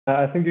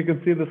I think you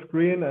can see the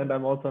screen and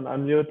I'm also on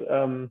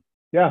unmute.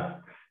 Yeah,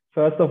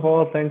 first of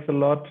all, thanks a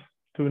lot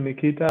to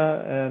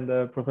Nikita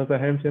and Professor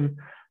Helmchen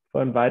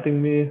for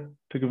inviting me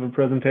to give a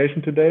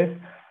presentation today.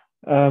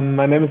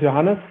 My name is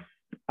Johannes.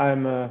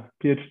 I'm a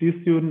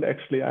PhD student.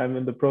 Actually, I'm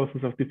in the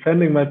process of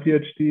defending my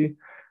PhD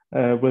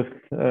with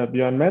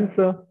Björn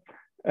Menze.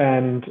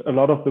 And a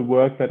lot of the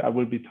work that I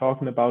will be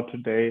talking about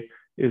today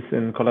is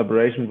in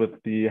collaboration with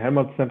the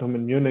Helmholtz-Zentrum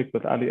in Munich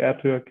with Ali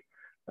Ertürk,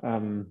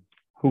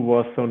 who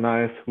was so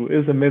nice, who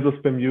is a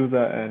mesoSPIM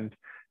user and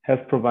has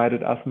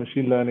provided us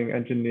machine learning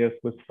engineers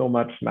with so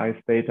much nice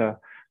data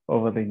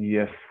over the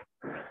years.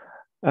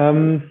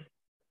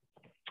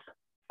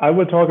 I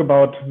will talk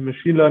about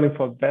machine learning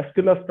for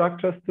vascular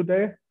structures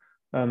today,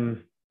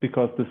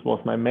 because this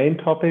was my main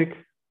topic,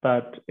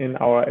 but in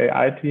our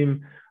AI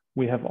team,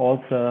 we have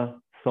also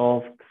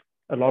solved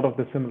a lot of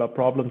the similar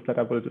problems that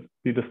I will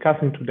be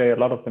discussing today. A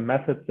lot of the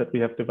methods that we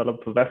have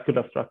developed for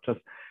vascular structures,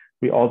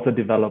 we also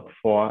develop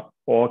for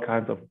all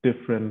kinds of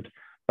different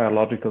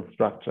biological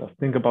structures.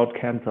 Think about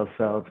cancer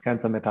cells,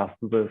 cancer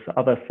metastasis,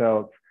 other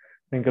cells.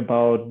 Think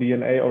about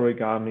DNA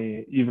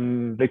origami,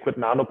 even liquid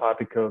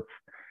nanoparticles,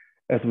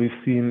 as we've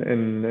seen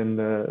in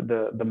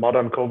the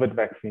modern COVID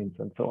vaccines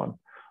and so on.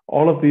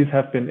 All of these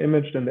have been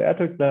imaged in the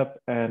Ertürk Lab,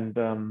 and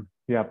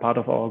yeah, part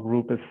of our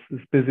group is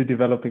busy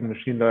developing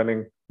machine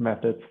learning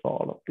methods for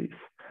all of these.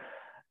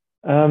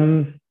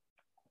 I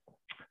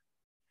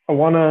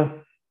want to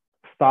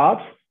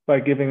start by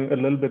giving a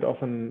little bit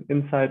of an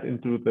insight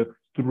into the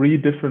 3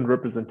 different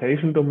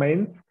representation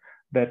domains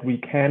that we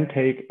can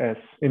take as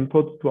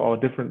inputs to our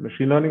different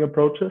machine learning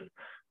approaches.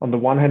 On the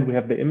one hand, we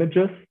have the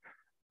images.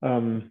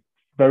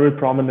 Very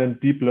prominent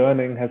deep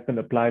learning has been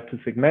applied to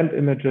segment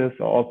images,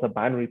 or also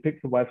binary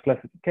pixel-wise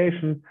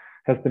classification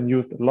has been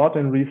used a lot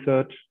in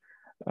research.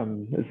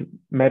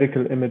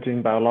 Medical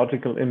imaging,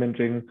 biological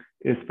imaging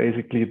is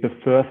basically the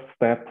first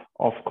step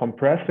of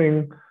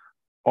compressing,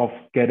 of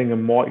getting a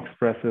more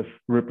expressive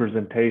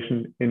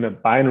representation in a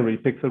binary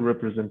pixel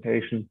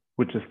representation,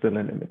 which is still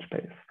an image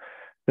space.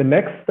 The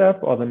next step,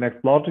 or the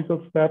next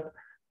logical step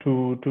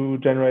to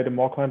generate a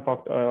more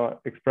compact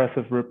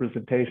expressive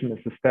representation,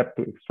 is the step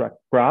to extract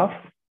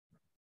graphs.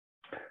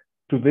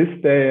 To this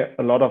day,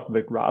 a lot of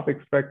the graph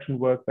extraction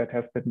work that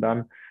has been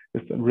done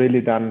is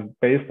really done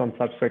based on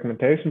such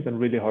segmentations and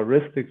really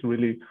heuristics,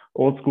 really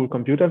old school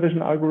computer vision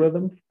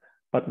algorithms,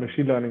 but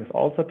machine learning is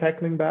also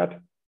tackling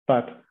that.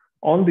 But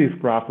on these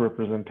graph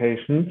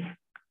representations,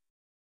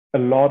 a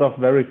lot of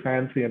very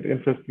fancy and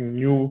interesting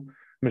new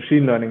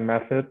machine learning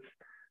methods,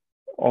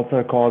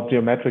 also called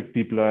geometric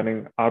deep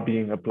learning, are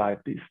being applied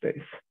these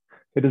days.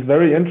 It is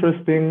very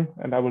interesting,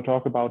 and I will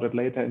talk about it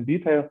later in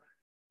detail,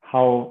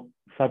 how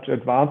such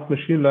advanced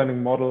machine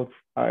learning models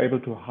are able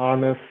to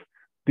harness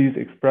these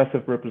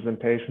expressive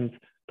representations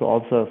to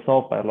also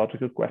solve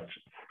biological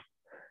questions.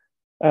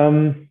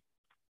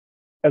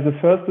 As a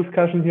first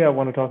discussion here, I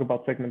want to talk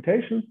about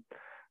segmentation.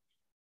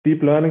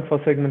 Deep learning for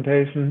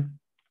segmentation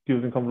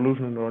using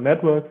convolutional neural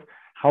networks,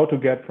 how to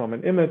get from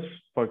an image,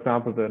 for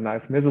example, the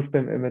nice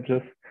mesoSPIM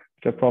images,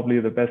 which are probably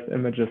the best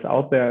images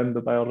out there in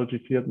the biology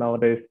field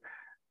nowadays,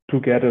 to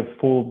get a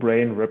full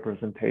brain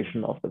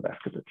representation of the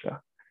vasculature.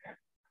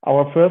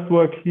 Our first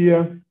work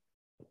here,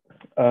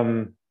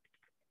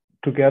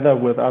 together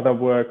with other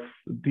works,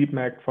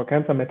 DeepMag for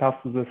cancer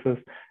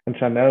metastasis, and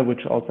Chanel,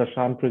 which also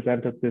Sean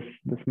presented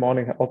this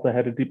morning, also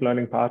had a deep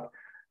learning part,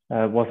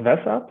 was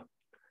VESAP.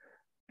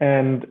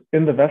 And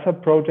in the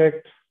VESAP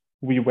project,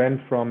 we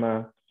went from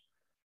a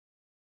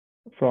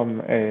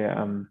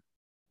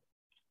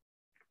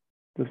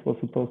this was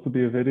supposed to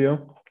be a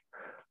video,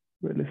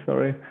 really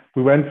sorry.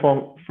 We went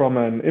from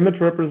an image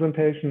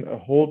representation, a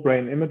whole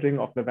brain imaging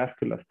of the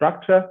vascular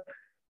structure,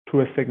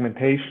 to a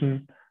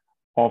segmentation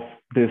of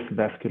this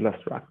vascular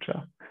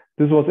structure.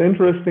 This was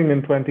interesting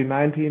in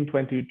 2019,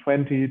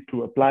 2020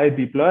 to apply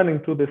deep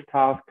learning to this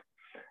task.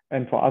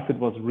 And for us, it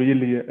was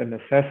really a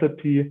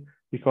necessity,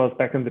 because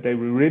back in the day,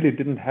 we really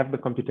didn't have the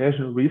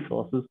computational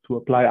resources to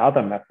apply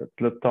other methods.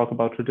 Let's talk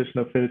about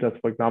traditional filters,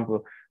 for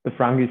example, the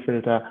Frangi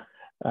filter,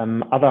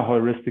 other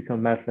heuristical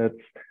methods,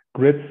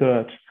 grid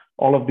search.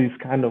 All of these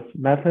kind of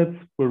methods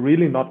were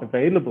really not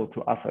available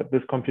to us at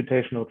this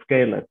computational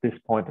scale at this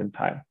point in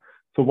time.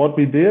 So what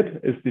we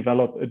did is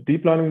develop a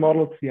deep learning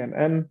model,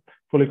 CNN,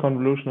 fully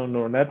convolutional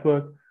neural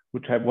network,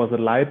 which was a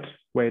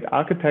lightweight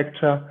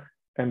architecture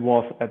and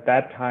was at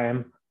that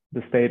time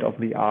the state of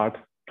the art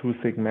to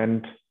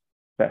segment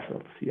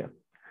vessels here.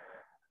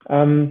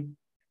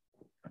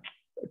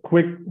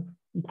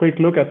 Quick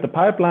look at the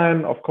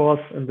pipeline. Of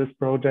course, in this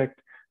project,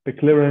 the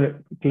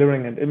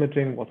clearing and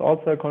imaging was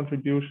also a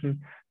contribution.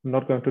 I'm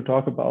not going to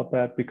talk about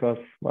that because,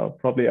 well,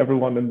 probably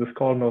everyone in this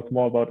call knows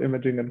more about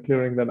imaging and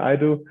clearing than I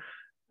do.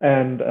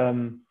 And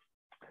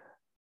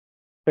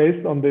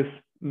based on this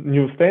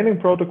new staining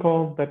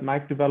protocol that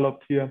Mike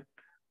developed here,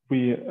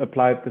 we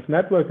applied this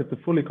network. It's a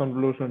fully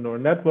convolutional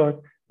neural network,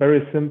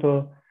 very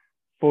simple,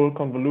 full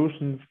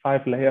convolutions,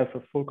 5 layers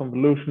of full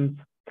convolutions,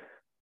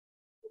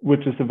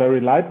 which is a very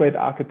lightweight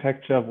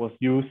architecture, was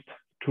used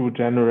to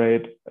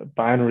generate a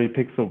binary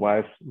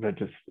pixel-wise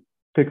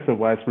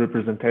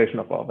representation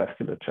of our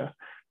vasculature.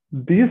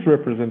 This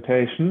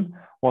representation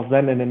was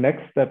then in the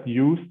next step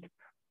used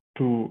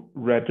to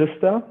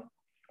register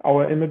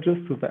our images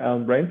to the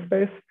Allen brain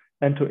space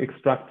and to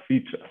extract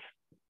features.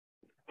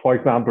 For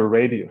example,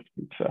 radius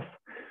features,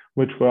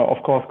 which were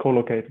of course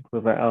co-located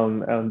with the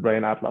Allen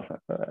brain atlas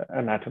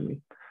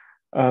anatomy.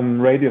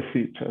 Radius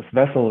features,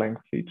 vessel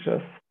length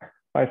features,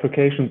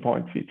 bifurcation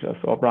point features,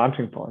 or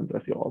branching points,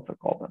 as you also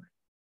call them.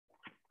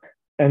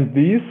 And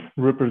these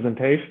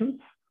representations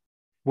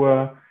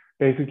were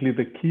basically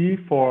the key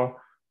for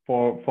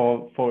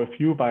a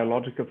few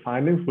biological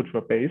findings, which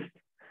were based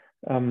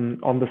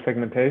on the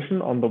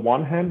segmentation. On the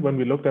one hand, when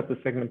we looked at the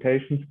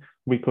segmentations,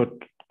 we could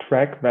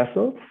track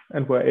vessels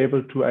and were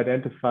able to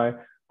identify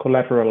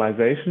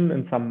collateralization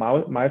in some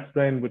mice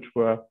brain, which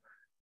were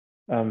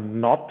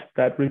not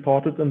that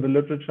reported in the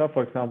literature.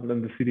 For example,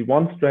 in the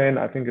CD1 strain,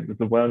 I think it is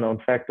a well-known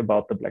fact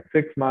about the Black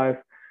 6 mice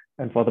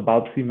and for the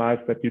BALB/C mice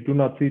that you do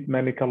not see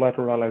many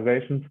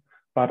collateralizations,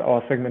 but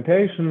our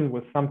segmentation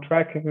with some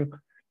tracking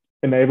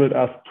enabled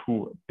us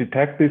to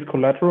detect these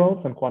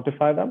collaterals and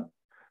quantify them.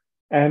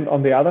 And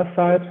on the other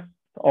side,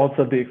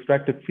 also the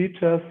extracted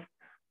features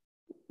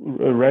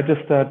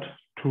registered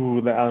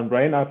to the Allen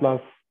brain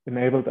atlas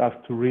enabled us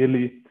to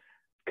really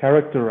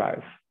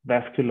characterize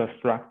vascular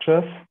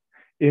structures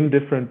in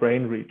different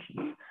brain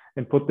regions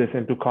and put this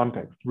into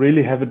context,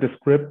 really have a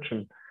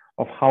description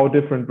of how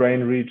different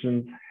brain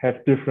regions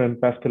have different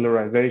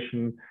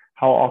vascularization,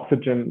 how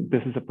oxygen,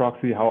 this is a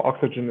proxy, how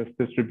oxygen is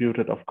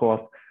distributed, of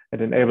course.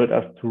 It enabled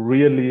us to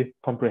really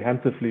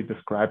comprehensively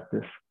describe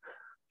this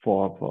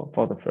for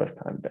the first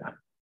time there.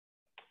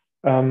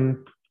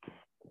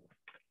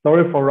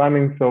 Sorry for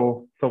running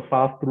so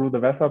fast through the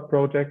VESA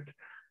project,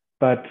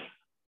 but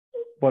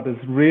what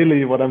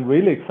I'm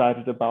really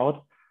excited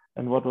about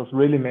and what was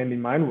really mainly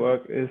my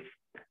work is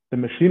the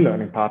machine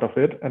learning part of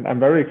it. And I'm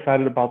very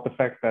excited about the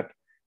fact that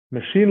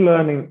machine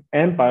learning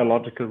and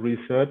biological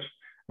research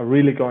are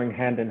really going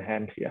hand in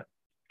hand here.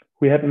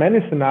 We had many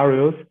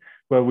scenarios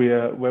where we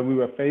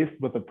were faced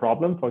with a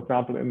problem, for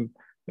example, in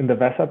the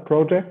VESA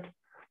project,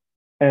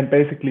 and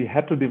basically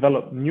had to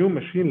develop new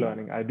machine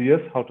learning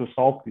ideas, how to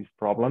solve these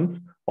problems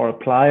or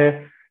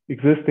apply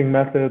existing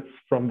methods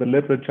from the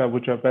literature,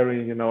 which are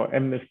very,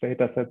 MNIST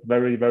data sets,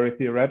 very, very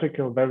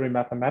theoretical, very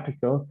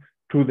mathematical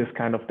to this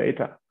kind of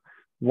data.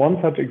 One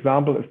such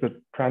example is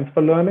the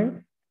transfer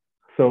learning.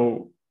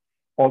 So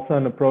also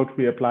an approach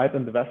we applied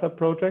in the VESA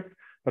project,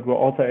 but we're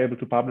also able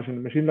to publish in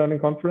the machine learning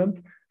conference,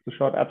 the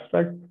short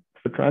abstract,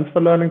 the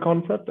transfer learning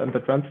concept. And the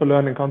transfer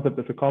learning concept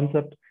is a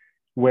concept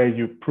where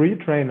you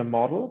pre-train a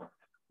model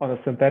on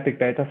a synthetic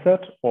data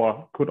set,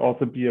 or could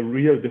also be a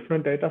real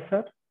different data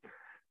set.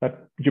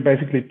 But you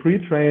basically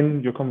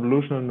pre-train your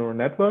convolutional neural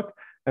network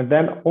and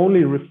then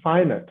only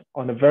refine it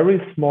on a very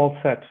small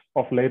set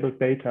of labeled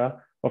data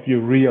of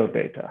your real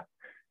data.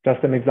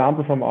 Just an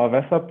example from our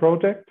VESA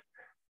project.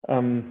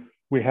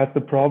 We had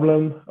the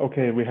problem,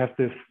 okay, we have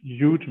this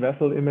huge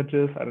vessel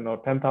images, I don't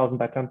know, 10,000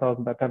 by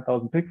 10,000 by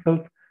 10,000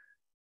 pixels.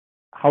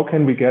 How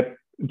can we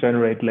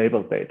generate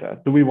labeled data?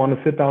 Do we want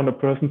to sit down a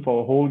person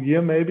for a whole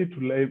year maybe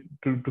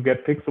to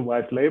get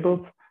pixel-wise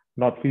labels?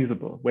 Not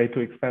feasible, way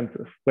too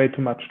expensive, way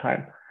too much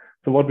time.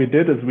 So what we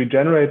did is we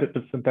generated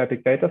a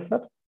synthetic data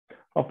set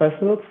of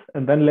vessels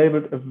and then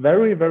labeled a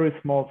very, very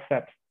small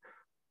set,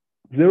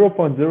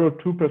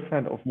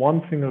 0.02% of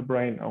one single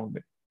brain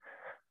only,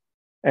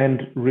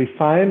 and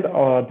refined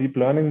our deep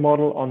learning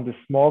model on this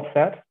small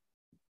set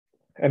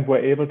and were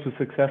able to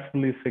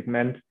successfully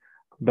segment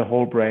the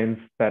whole brains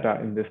that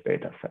are in this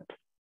data set.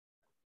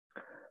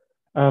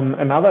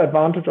 Another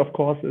advantage, of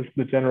course, is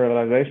the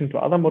generalization to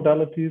other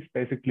modalities.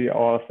 Basically,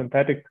 our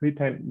synthetic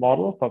pre-trained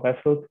model for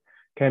vessels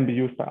can be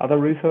used by other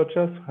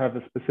researchers who have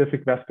a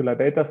specific vascular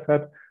data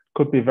set,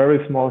 could be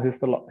very small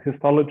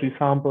histology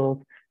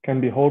samples, can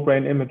be whole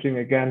brain imaging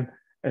again,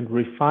 and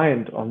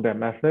refined on their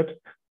method.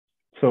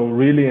 So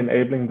really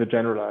enabling the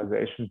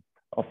generalization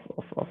of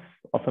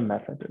a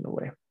method in a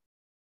way.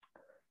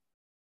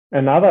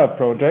 Another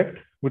project,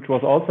 which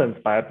was also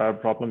inspired by a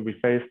problem we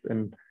faced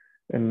in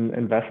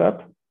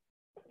VESA,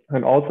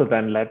 and also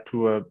then led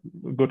to a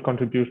good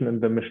contribution in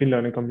the machine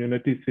learning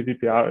community.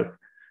 CVPR is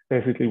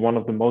basically one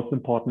of the most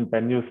important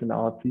venues in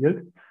our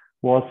field,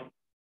 was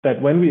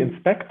that when we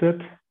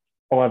inspected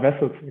our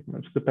vessel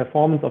segments, the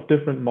performance of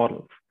different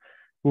models,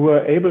 we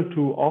were able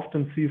to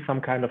often see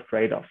some kind of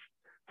trade-off.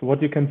 So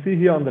what you can see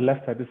here on the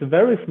left side is a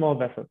very small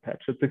vessel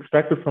patch. It's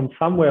extracted from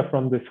somewhere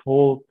from this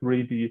whole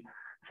 3D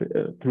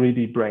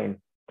brain.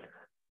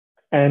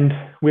 And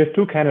we have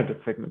two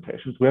candidate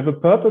segmentations. We have a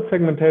purple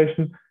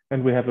segmentation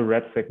and we have a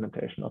red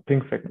segmentation or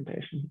pink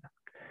segmentation.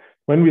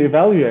 When we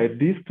evaluate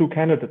these two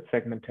candidate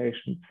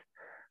segmentations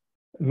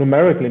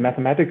numerically,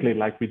 mathematically,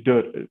 like we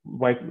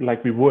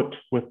would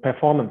with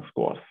performance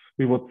scores,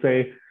 we would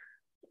say,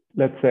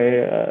 let's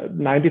say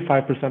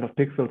 95% of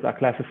pixels are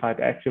classified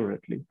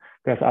accurately.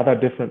 There's other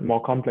different,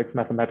 more complex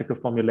mathematical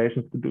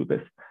formulations to do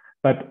this.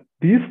 But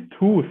these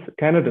two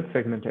candidate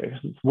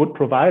segmentations would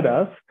provide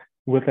us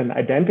with an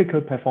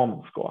identical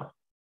performance score.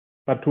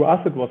 But to us,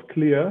 it was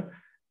clear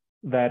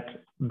that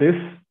this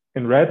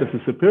in red is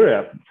a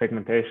superior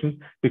segmentation,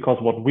 because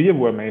what we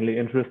were mainly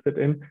interested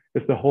in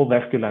is the whole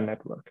vascular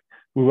network.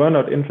 We were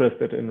not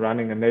interested in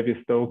running a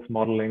Navier-Stokes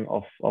modeling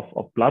of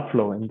blood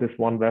flow in this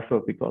one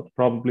vessel, because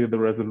probably the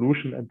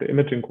resolution and the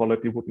imaging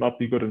quality would not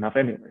be good enough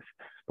anyways.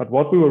 But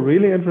what we were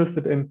really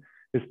interested in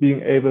is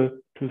being able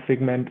to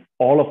segment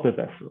all of the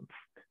vessels,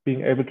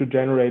 being able to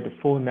generate a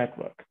full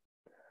network.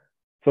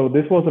 So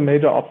this was a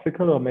major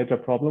obstacle or major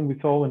problem we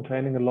saw when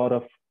training a lot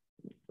of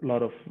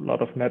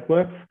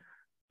networks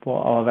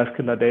for our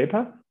vascular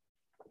data.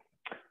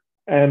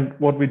 And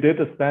what we did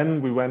is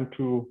then we went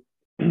to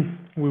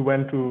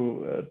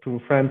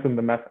friends in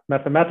the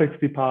mathematics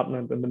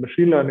department and the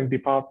machine learning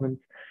department,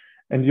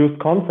 and used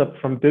concepts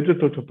from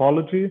digital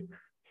topology,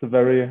 it's a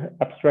very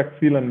abstract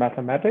field in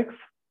mathematics,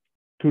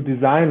 to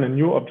design a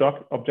new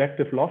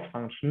objective loss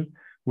function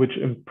which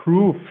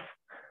improves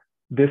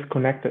this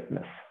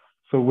connectedness.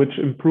 So which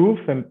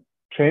improves and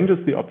changes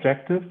the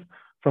objective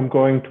from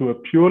going to a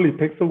purely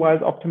pixel-wise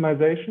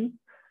optimization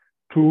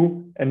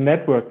to a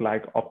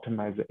network-like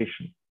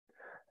optimization.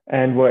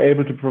 And we're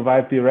able to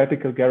provide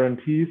theoretical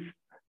guarantees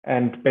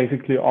and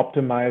basically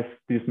optimize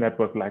these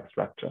network-like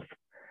structures.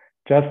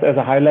 Just as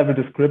a high-level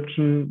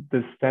description,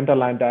 this center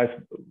line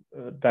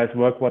dice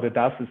work, what it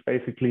does is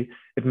basically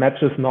it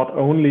matches not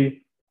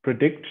only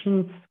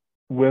predictions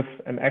with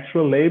an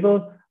actual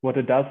label. What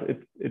it does,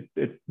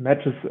 it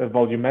matches a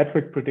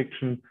volumetric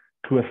prediction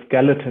to a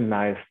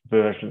skeletonized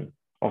version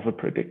of a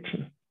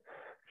prediction.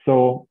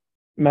 So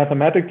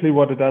mathematically,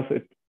 what it does,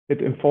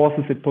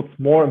 it puts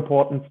more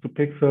importance to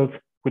pixels,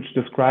 which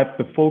describes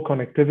the full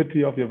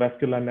connectivity of your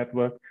vascular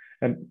network,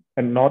 and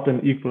not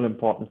an equal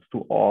importance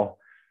to all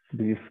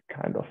these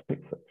kind of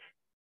pixels.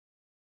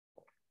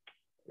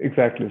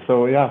 Exactly.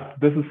 So yeah,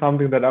 this is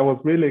something that I was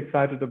really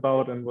excited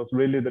about, and was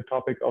really the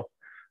topic of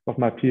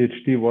my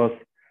PhD, was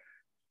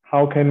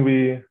how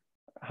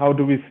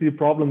do we see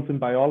problems in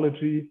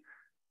biology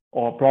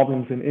or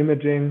problems in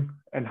imaging,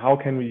 and how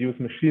can we use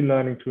machine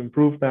learning to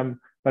improve them,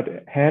 but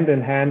hand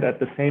in hand at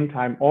the same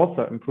time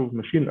also improve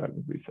machine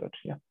learning research.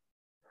 Yeah.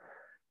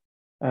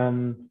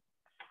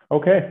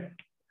 Okay.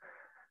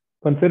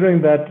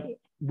 Considering that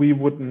we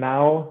would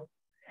now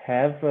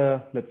have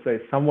a, let's say,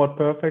 somewhat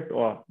perfect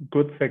or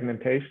good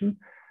segmentation,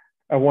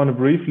 I want to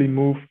briefly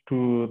move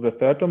to the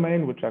third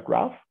domain, which are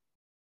graphs.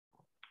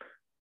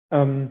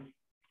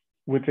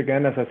 Which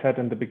again, as I said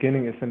in the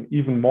beginning, is an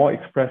even more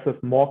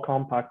expressive, more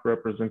compact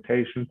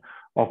representation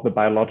of the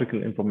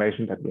biological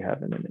information that we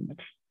have in an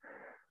image.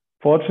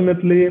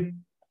 Fortunately,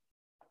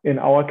 in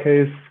our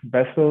case,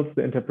 vessels,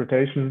 the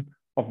interpretation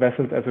of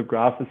vessels as a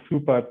graph is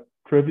super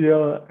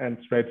trivial and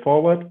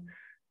straightforward.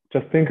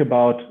 Just think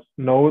about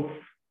nodes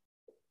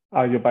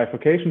are your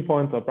bifurcation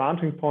points or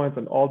branching points,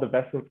 and all the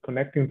vessels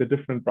connecting the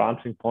different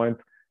branching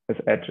points as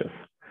edges.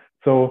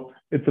 So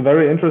it's a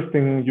very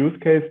interesting use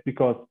case,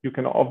 because you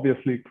can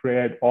obviously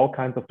create all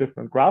kinds of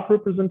different graph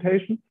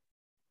representations.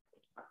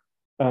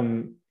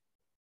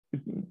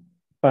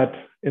 But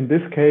in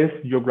this case,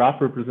 your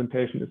graph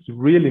representation is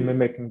really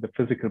mimicking the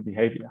physical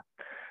behavior.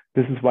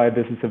 This is why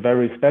this is a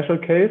very special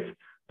case,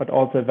 but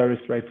also a very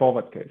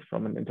straightforward case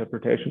from an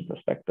interpretation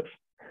perspective.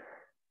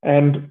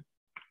 And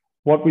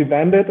what we've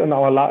ended in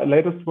our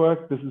latest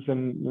work, this is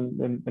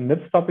in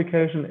NIPS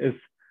publication, is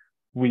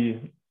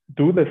we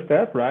do this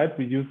step, right?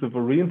 We use the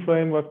Varian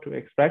framework to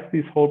extract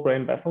these whole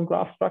brain vessel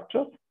graph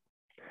structures,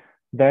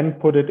 then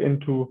put it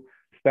into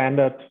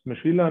standard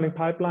machine learning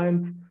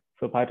pipelines.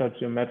 So PyTorch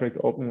geometric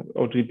open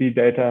OGB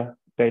data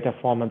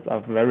formats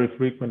are very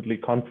frequently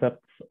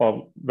concepts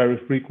or very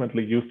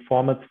frequently used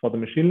formats for the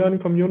machine learning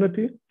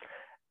community,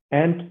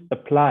 and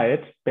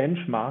applied,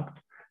 benchmarked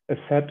a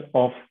set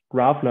of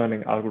graph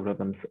learning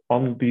algorithms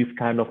on these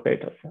kind of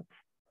data sets.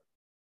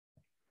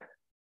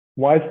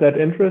 Why is that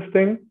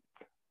interesting?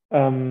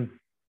 I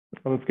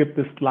will skip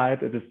this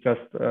slide. It is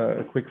just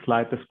a quick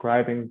slide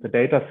describing the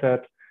data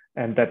set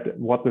and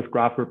what this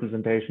graph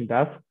representation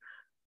does.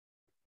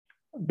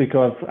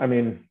 Because, I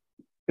mean,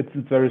 it's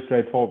very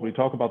straightforward. We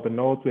talk about the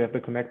nodes, we have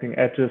the connecting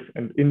edges,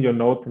 and in your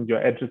nodes and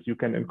your edges, you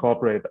can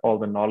incorporate all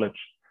the knowledge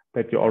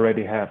that you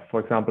already have. For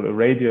example, a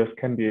radius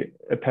can be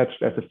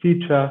attached as a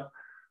feature.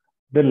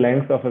 The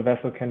length of a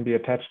vessel can be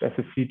attached as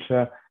a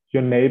feature.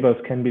 Your neighbors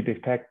can be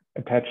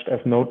attached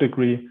as node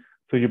degree.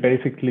 So you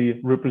basically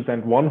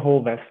represent one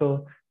whole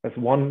vessel as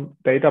one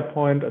data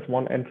point, as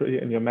one entry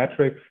in your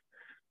matrix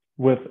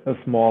with a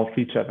small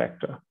feature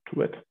vector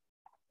to it.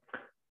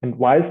 And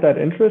why is that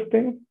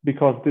interesting?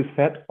 Because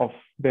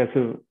there's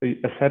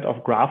a set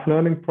of graph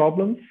learning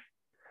problems.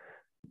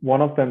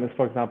 One of them is,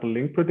 for example,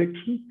 link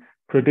prediction.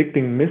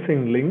 Predicting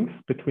missing links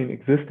between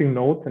existing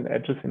nodes and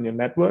edges in your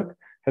network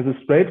has a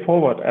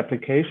straightforward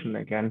application,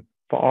 again,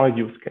 for our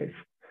use case.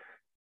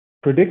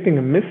 Predicting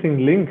a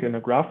missing link in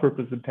a graph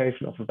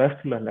representation of a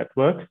vascular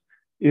network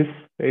is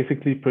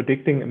basically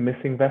predicting a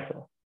missing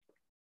vessel.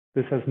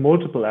 This has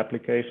multiple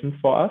applications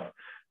for us,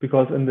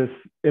 because in this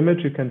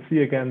image, you can see,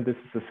 again, this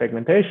is a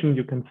segmentation.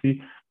 You can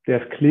see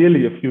there's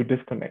clearly a few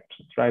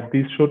disconnections, right?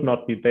 These should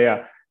not be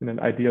there in an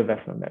ideal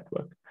vessel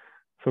network.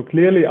 So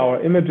clearly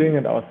our imaging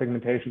and our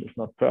segmentation is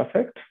not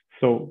perfect.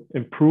 So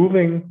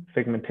improving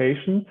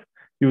segmentations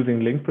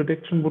using link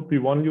prediction would be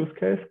one use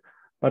case,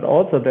 but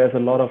also there's a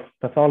lot of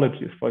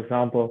pathologies. For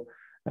example,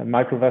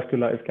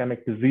 microvascular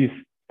ischemic disease,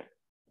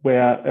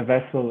 where a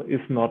vessel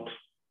is not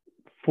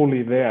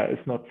fully there, is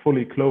not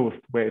fully closed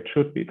where it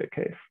should be the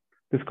case.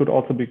 This could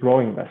also be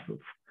growing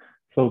vessels.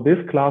 So this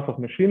class of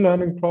machine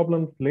learning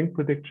problems, link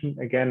prediction,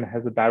 again,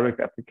 has a direct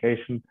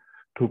application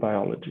to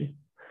biology.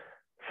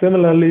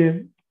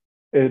 Similarly,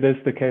 it is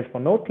the case for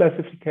node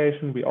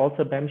classification. We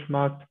also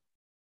benchmarked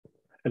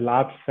a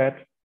large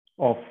set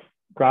of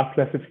graph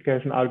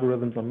classification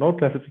algorithms on node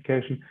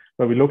classification,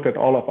 where we looked at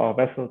all of our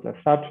vessels as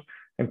such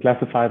and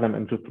classify them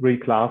into 3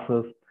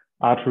 classes: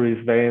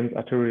 arteries, veins,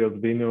 arterioles,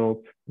 venules,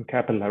 and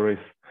capillaries.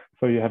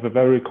 So you have a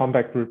very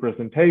compact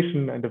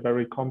representation and a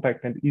very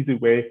compact and easy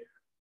way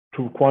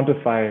to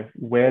quantify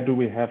where do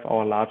we have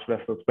our large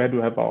vessels, where do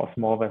we have our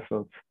small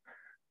vessels,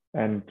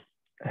 and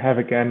have,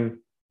 again,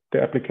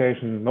 the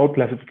application. Node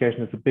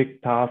classification is a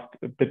big task,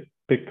 a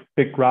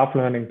big graph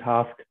learning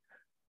task,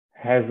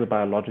 has a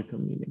biological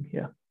meaning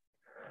here.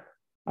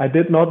 I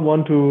did not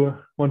want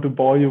to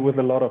bore you with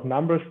a lot of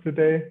numbers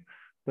today.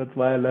 That's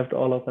why I left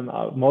all of them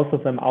out, most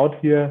of them out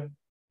here,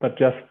 but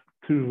just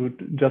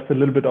a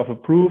little bit of a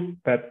proof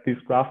that these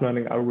graph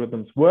learning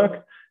algorithms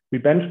work. We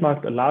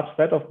benchmarked a large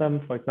set of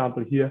them, for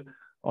example, here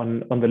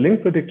on the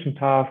link prediction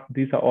task.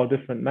 These are all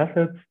different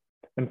methods,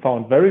 and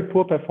found very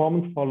poor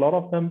performance for a lot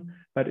of them,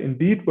 but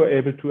indeed were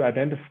able to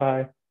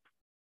identify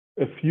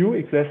a few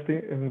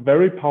existing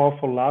very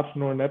powerful large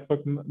neural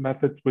network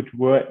methods which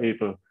were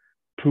able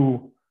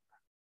to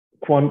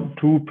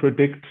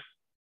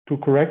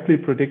correctly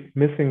predict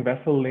missing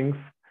vessel links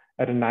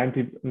at a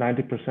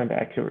 90%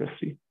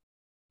 accuracy.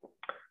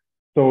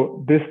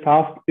 So this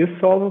task is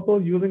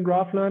solvable using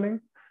graph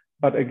learning,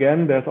 but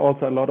again, there's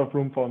also a lot of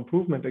room for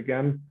improvement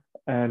again.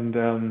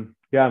 And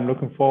yeah, I'm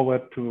looking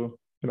forward to,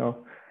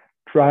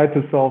 try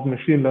to solve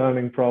machine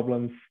learning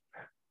problems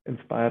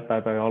inspired by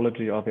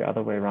biology or the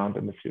other way around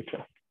in the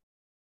future.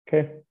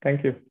 Okay,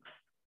 thank you.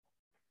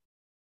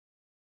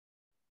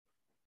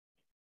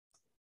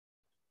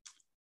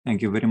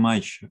 Thank you very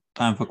much.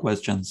 Time for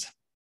questions.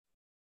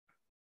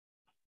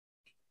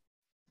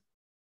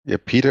 Yeah,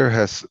 Peter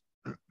has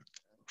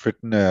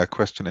written a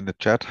question in the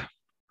chat.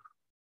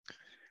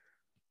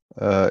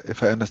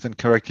 If I understand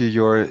correctly,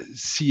 your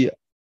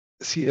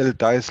CL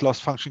dice loss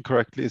function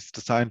correctly is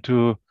designed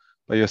to,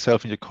 by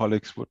yourself and your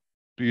colleagues,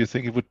 do you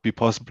think it would be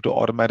possible to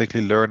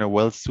automatically learn a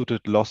well-suited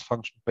loss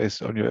function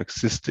based on your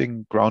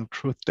existing ground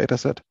truth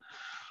dataset?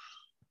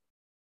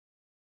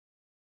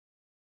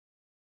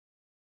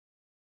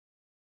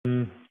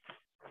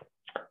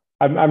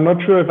 I'm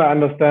not sure if I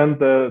understand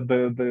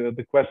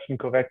the question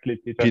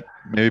correctly, Peter.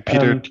 Maybe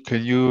Peter,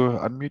 can you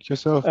unmute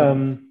yourself?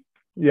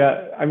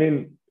 Yeah, I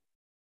mean,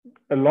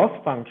 a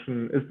loss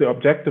function is the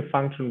objective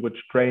function which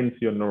trains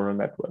your neural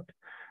network.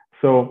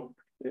 So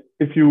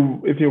if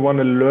you want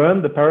to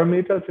learn the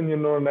parameters in your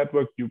neural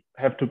network, you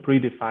have to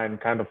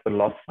predefine kind of the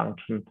loss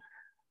function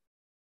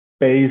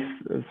base.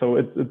 So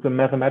it's a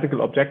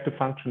mathematical objective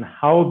function,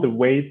 how the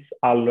weights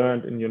are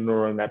learned in your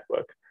neural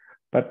network.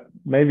 But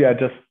maybe I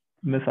just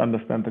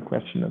misunderstand the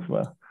question as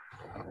well.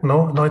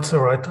 No, it's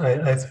all right.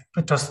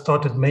 I just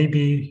thought that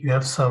maybe you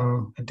have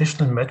some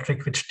additional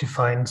metric which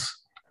defines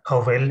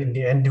how well in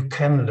the end you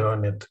can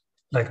learn it,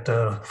 like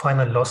the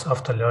final loss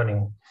after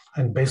learning.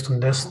 And based on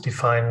this,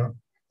 define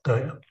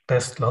the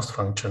best loss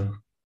function.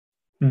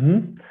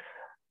 Mm-hmm.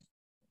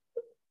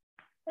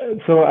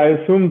 So I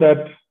assume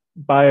that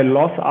by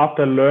loss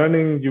after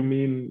learning, you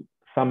mean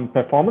some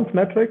performance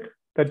metric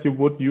that you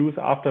would use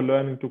after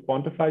learning to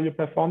quantify your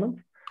performance?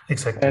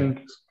 Exactly.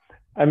 And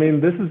I mean,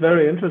 this is a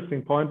very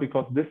interesting point,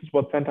 because this is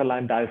what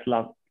centerline dice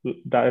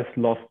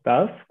loss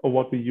does, or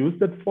what we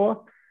used it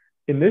for.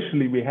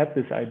 Initially, we had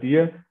this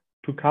idea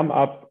to come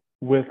up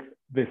with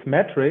this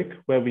metric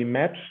where we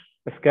match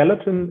a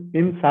skeleton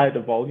inside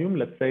a volume,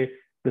 let's say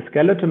the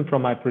skeleton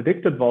from my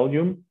predicted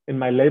volume in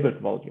my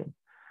labeled volume,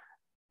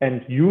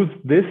 and use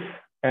this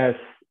as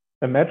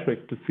a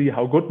metric to see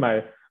how good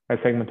my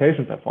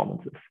segmentation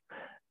performance is.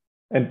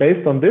 And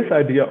based on this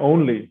idea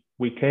only,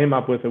 we came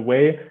up with a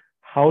way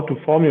how to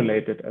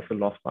formulate it as a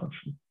loss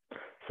function.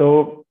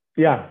 So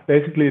yeah,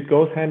 basically it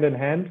goes hand in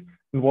hand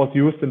and was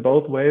used in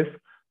both ways,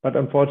 but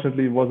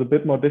unfortunately it was a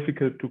bit more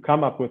difficult to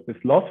come up with this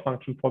loss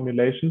function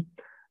formulation,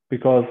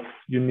 because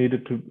you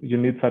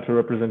need such a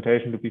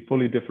representation to be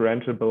fully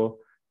differentiable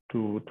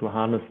to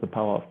harness the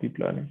power of deep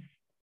learning.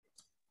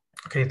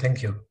 Okay,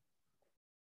 thank you.